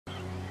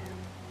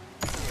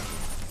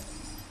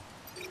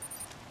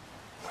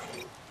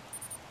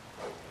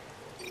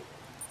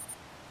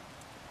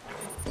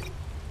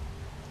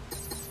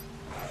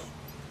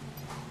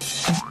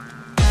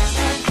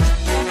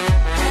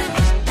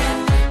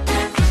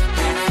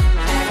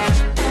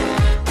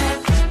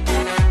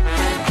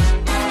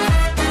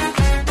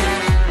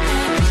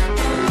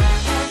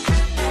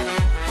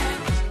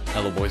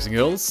and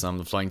girls, I'm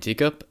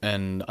TheFlyingTeaCup,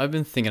 and I've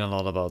been thinking a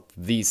lot about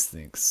these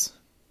things.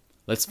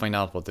 Let's find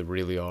out what they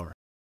really are.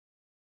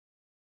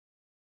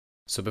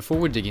 So before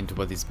we dig into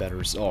what these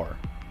batteries are,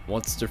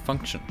 what's their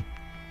function?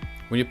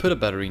 When you put a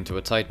battery into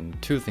a Titan,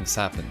 two things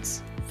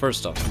happens.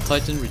 First off, the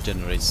Titan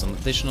regenerates some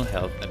additional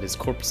health and its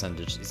core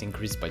percentage is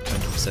increased by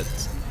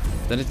 20%.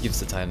 Then it gives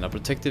the Titan a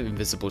protective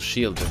invisible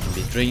shield that can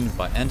be drained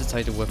by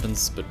anti-Titan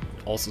weapons, but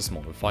also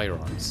smaller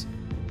firearms.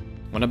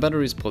 When a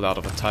battery is pulled out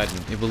of a Titan,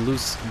 it will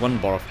lose 1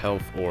 bar of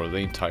health or the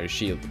entire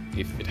shield,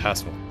 if it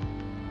has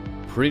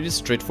one. Pretty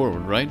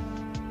straightforward, right?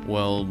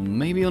 Well,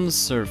 maybe on the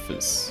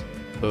surface,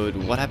 but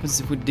what happens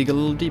if we dig a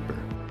little deeper?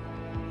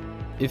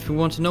 If we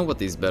want to know what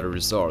these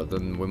batteries are,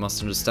 then we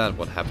must understand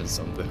what happens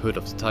on the hood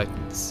of the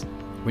Titans.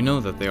 We know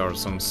that they are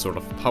some sort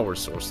of power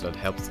source that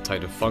helps the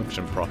Titan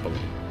function properly.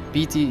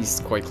 BT is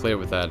quite clear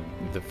with that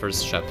in the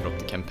first chapter of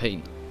the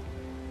campaign.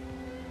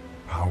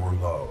 Power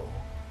low.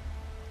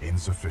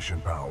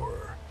 Insufficient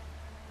power.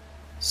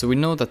 So we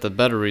know that the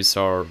batteries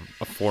are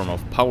a form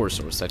of power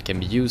source that can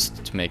be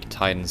used to make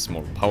Titans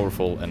more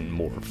powerful and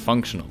more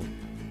functional.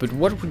 But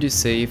what would you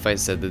say if I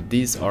said that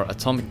these are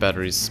atomic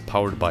batteries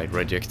powered by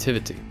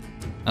radioactivity?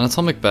 An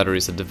atomic battery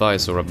is a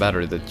device or a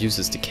battery that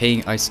uses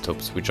decaying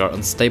isotopes, which are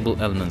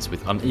unstable elements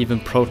with uneven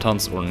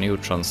protons or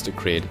neutrons to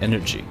create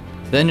energy.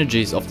 The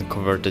energy is often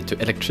converted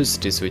to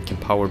electricity so it can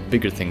power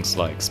bigger things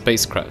like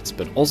spacecrafts,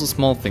 but also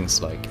small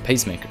things like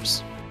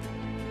pacemakers.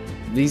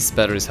 These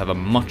batteries have a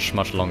much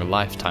longer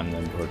lifetime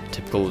than your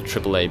typical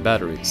AAA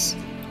batteries.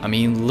 I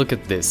mean, look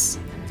at this.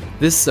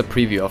 This is a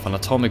preview of an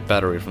atomic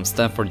battery from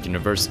Stanford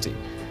University.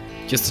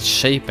 Just the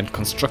shape and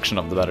construction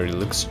of the battery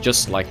looks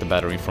just like the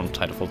battery from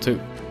Titanfall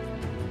 2.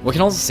 We can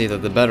also see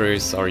that the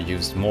batteries are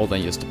used more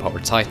than just to power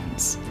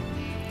Titans.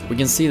 We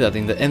can see that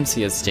in the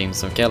MCS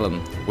James Magellan,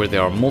 where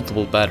there are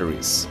multiple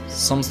batteries,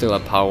 some still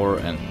have power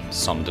and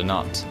some do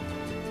not.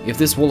 If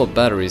this wall of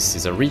batteries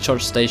is a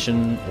recharge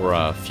station or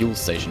a fuel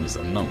station is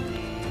unknown,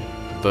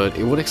 but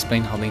it would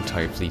explain how the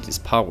entire fleet is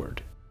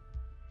powered.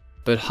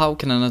 But how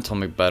can an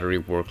atomic battery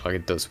work like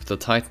it does with a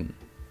Titan?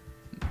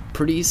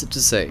 Pretty easy to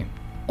say.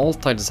 All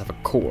Titans have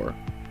a core.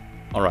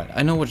 Alright,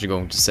 I know what you're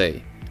going to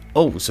say.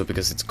 Oh, so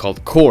because it's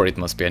called core, it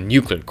must be a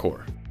nuclear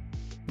core.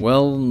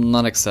 Well,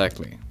 not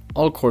exactly.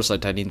 All cores are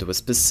tied into a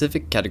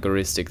specific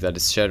characteristic that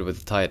is shared with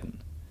the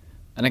Titan.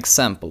 An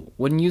example,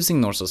 when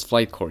using Norsa's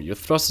flight core, your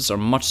thrusters are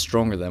much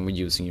stronger than when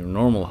using your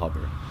normal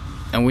hover.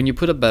 And when you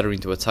put a battery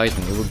into a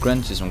Titan, it will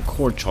grant you some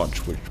core charge,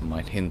 which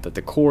might hint that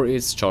the core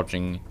is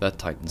charging that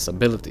Titan's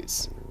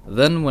abilities.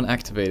 Then, when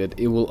activated,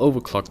 it will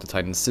overclock the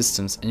Titan's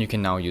systems and you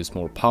can now use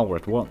more power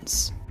at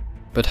once.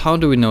 But how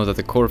do we know that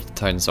the core of the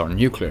Titans are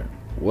nuclear?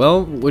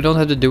 Well, we don't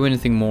have to do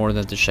anything more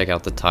than to check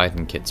out the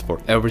Titan kits for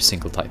every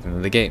single Titan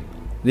in the game.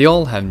 They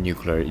all have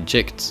nuclear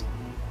eject.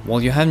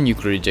 While you have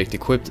nuclear eject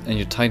equipped and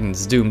your Titan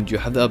is doomed, you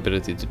have the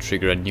ability to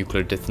trigger a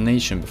nuclear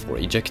detonation before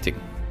ejecting.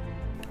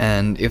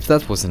 And if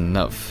that wasn't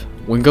enough,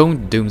 when going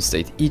to doom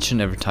state, each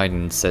and every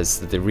Titan says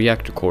that the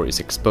reactor core is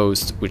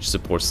exposed, which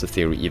supports the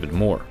theory even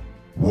more.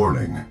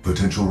 Warning,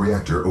 potential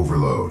reactor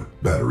overload.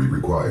 Battery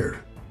required.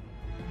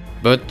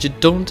 But you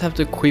don't have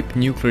to equip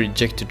nuclear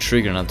eject to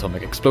trigger an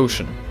atomic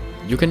explosion.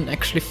 You can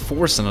actually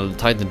force another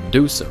Titan to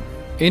do so.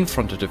 In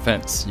front of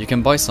defense, you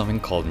can buy something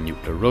called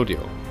nuclear rodeo.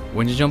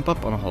 When you jump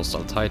up on a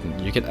hostile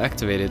Titan, you can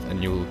activate it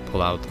and you will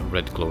pull out a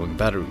red glowing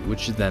battery,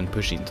 which you then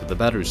push into the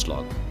battery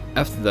slot.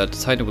 After that, the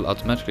Titan will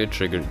automatically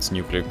trigger its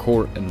nuclear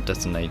core and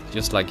detonate,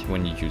 just like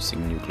when you're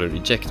using nuclear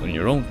eject on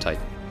your own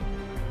Titan.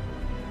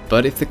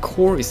 But if the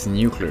core is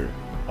nuclear,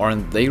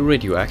 aren't they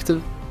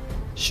radioactive?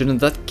 Shouldn't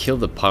that kill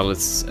the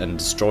pilots and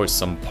destroy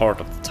some part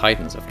of the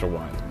Titans after a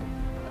while?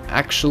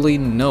 Actually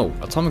no,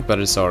 atomic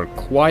batteries are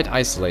quite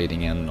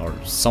isolating and are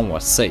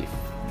somewhat safe,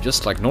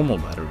 just like normal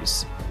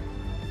batteries.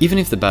 Even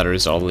if the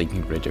batteries are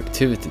leaking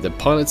radioactivity, the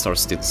pilots are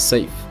still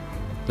safe.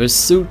 Their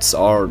suits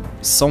are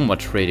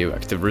somewhat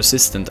radioactive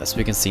resistant, as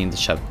we can see in the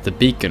chapter The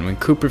Beacon, when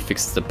Cooper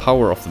fixes the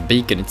power of the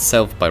beacon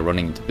itself by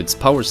running into its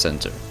power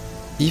center.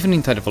 Even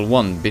in Titanfall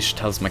 1, Bish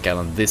tells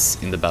Magellan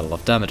this in the Battle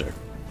of Demeter.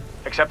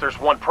 Except there's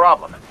one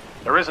problem.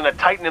 There isn't a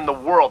Titan in the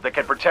world that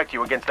can protect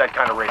you against that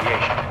kind of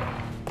radiation.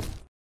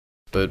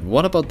 But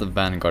what about the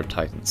Vanguard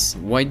Titans?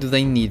 Why do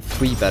they need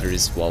 3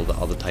 batteries while the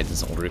other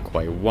Titans only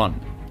require 1?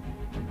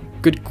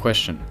 Good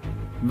question.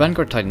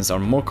 Vanguard Titans are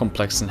more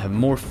complex and have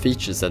more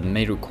features that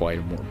may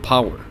require more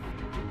power.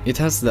 It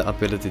has the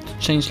ability to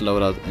change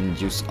loadout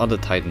and use other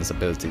Titans'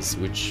 abilities,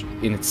 which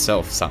in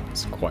itself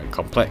sounds quite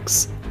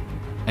complex.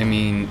 I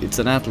mean, it's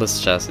an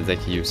Atlas chassis that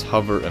can use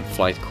hover and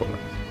flight core.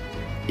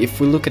 If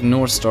we look at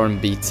Northstar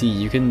and BT,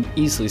 you can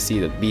easily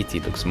see that BT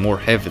looks more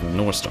heavy than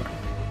Northstar.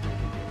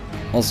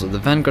 Also, the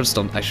Vanguards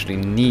don't actually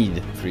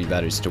need 3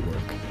 batteries to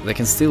work. They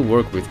can still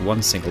work with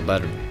 1 single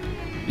battery.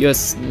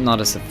 Yes,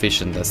 not as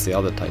efficient as the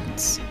other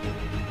Titans.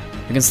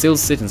 You can still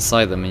sit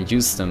inside them and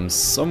use them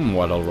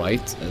somewhat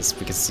alright, as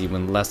we can see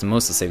when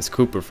Lastimosa saves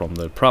Cooper from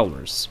the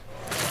Prowlers.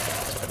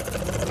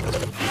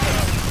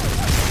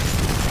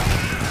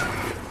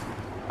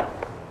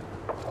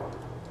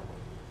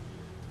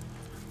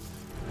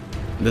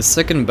 The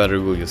second battery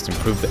will just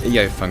improve the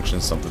AI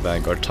functions of the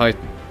Vanguard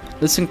Titan.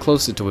 Listen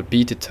closely to what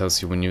BT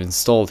tells you when you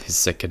installed his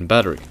second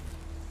battery.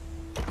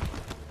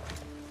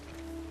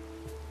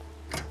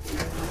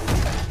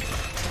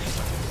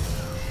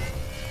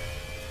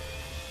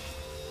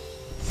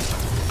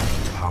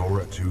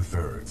 Power at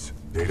 2/3.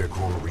 Data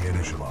core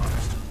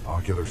reinitialized.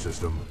 Ocular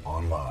system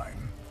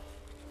online.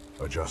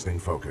 Adjusting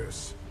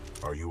focus.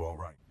 Are you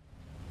alright?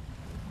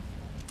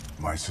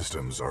 My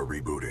systems are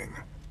rebooting,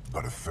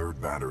 but a third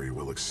battery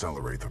will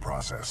accelerate the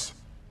process.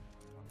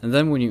 And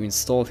then when you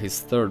install his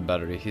third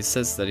battery, he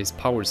says that his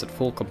power is at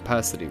full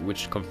capacity,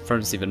 which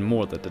confirms even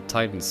more that the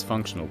Titan is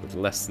functional with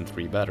less than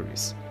 3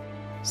 batteries.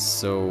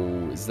 So,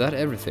 is that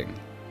everything?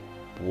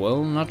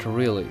 Well, not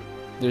really.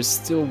 There's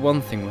still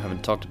one thing we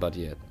haven't talked about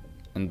yet,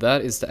 and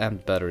that is the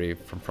amped battery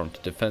from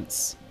Front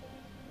Defense.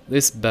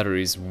 This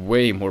battery is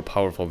way more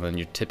powerful than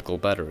your typical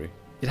battery.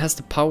 It has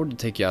the power to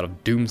take you out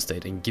of doom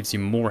state and gives you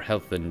more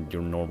health than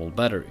your normal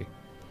battery.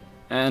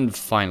 And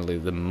finally,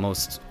 the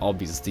most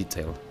obvious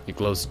detail, it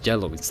glows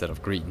yellow instead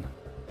of green.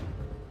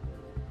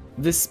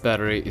 This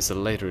battery is a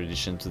later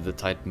addition to the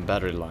Titan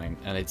battery line,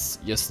 and it's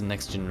just the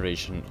next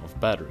generation of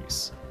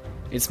batteries.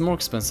 It's more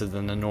expensive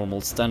than a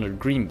normal standard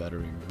green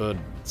battery, but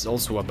it's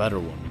also a better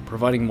one,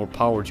 providing more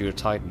power to your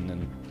Titan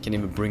and can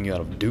even bring you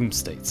out of doom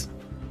states.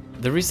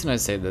 The reason I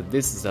say that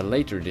this is a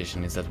later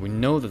edition is that we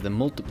know that the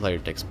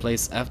multiplayer takes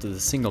place after the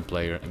single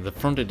player, and the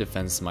fronted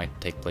defense might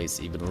take place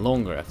even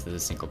longer after the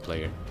single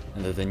player,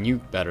 and that a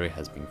new battery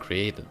has been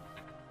created.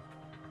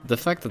 The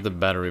fact that the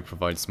battery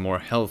provides more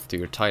health to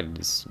your Titan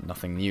is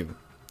nothing new,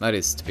 that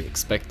is to be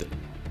expected.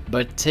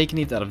 But taking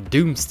it out of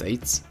doom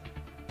states,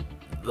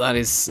 that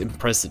is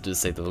impressive to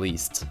say the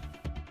least.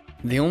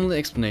 The only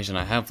explanation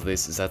I have for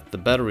this is that the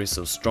battery is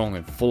so strong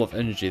and full of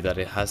energy that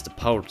it has the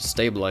power to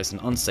stabilize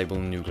an unstable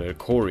nuclear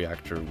core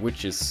reactor,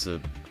 which is,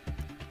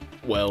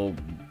 well,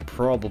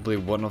 probably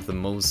one of the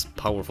most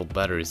powerful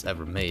batteries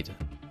ever made.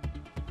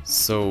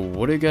 So,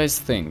 what do you guys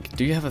think?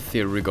 Do you have a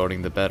theory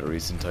regarding the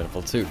batteries in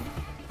Titanfall 2?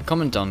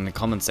 Comment down in the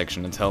comment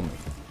section and tell me.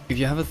 If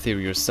you have a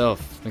theory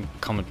yourself, then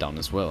comment down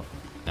as well.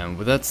 And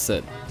with that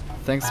said,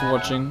 thanks for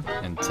watching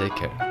and take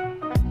care.